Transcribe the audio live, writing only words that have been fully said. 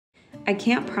I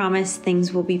can't promise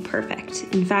things will be perfect.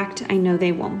 In fact, I know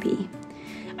they won't be.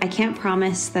 I can't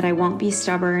promise that I won't be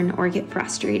stubborn or get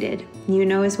frustrated. You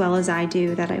know as well as I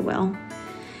do that I will.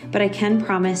 But I can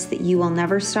promise that you will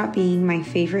never stop being my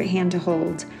favorite hand to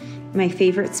hold, my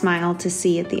favorite smile to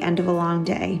see at the end of a long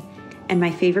day, and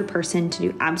my favorite person to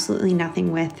do absolutely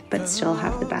nothing with but still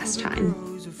have the best time.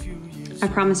 I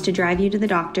promise to drive you to the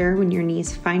doctor when your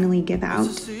knees finally give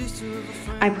out.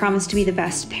 I promise to be the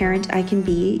best parent I can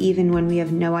be even when we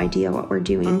have no idea what we're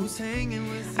doing.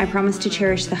 I promise to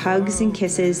cherish the hugs and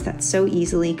kisses that so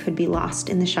easily could be lost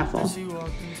in the shuffle.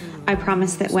 I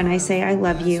promise that when I say I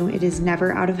love you, it is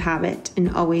never out of habit and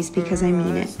always because I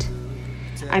mean it.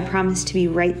 I promise to be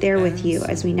right there with you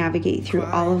as we navigate through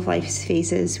all of life's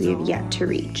phases we have yet to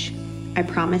reach. I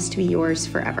promise to be yours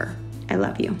forever. I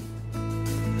love you.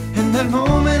 In that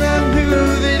moment I knew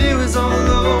that it was all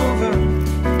over.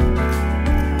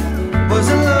 Was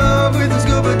in love with this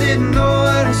girl but didn't know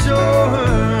how to show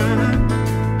her.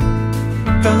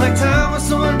 Felt like time was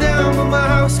slowing down but my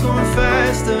heart was going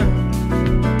faster.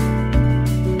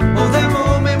 Oh, that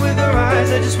moment with her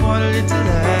eyes, I just wanted it to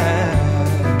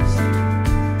last.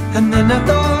 And then I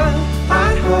thought,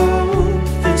 I hope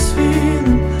this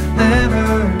feeling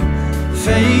never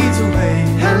fades away,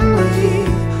 and we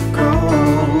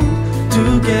grow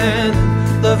together,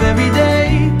 love every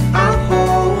day. I'll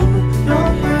hold your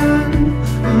hand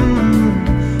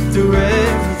through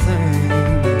everything.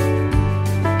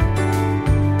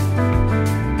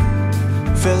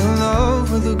 Fell in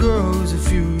love with a girl who's a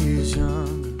few years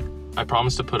younger. I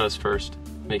promise to put us first,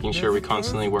 making sure we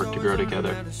constantly work to grow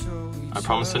together. I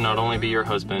promise to not only be your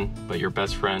husband, but your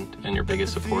best friend and your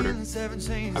biggest supporter.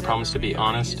 I promise to be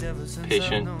honest,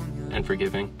 patient, and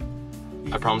forgiving.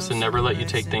 I promise to never let you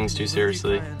take things too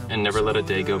seriously and never let a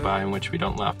day go by in which we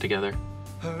don't laugh together.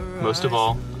 Most of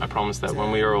all, I promise that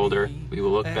when we are older, we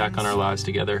will look back on our lives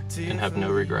together and have no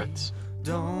regrets.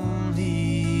 Don't leave.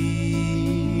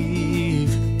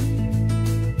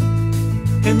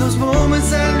 In those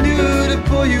moments I knew to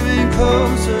pull you in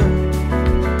closer.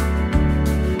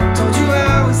 Told you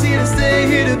I was here to stay,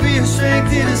 here to be your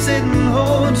strength, here to sit and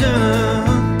hold you.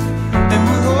 And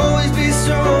we'll always be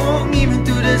strong, even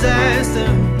through disaster.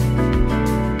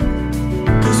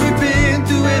 Cause we've been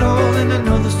through it all and I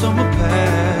know the storm will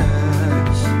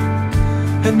pass.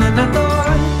 And then I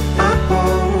thought, I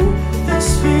hope this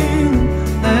feeling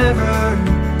never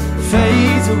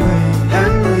fades away,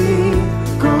 and we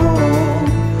grow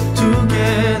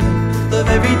together, love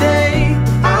every day.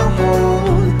 I'll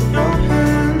hold your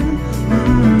hand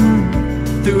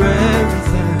through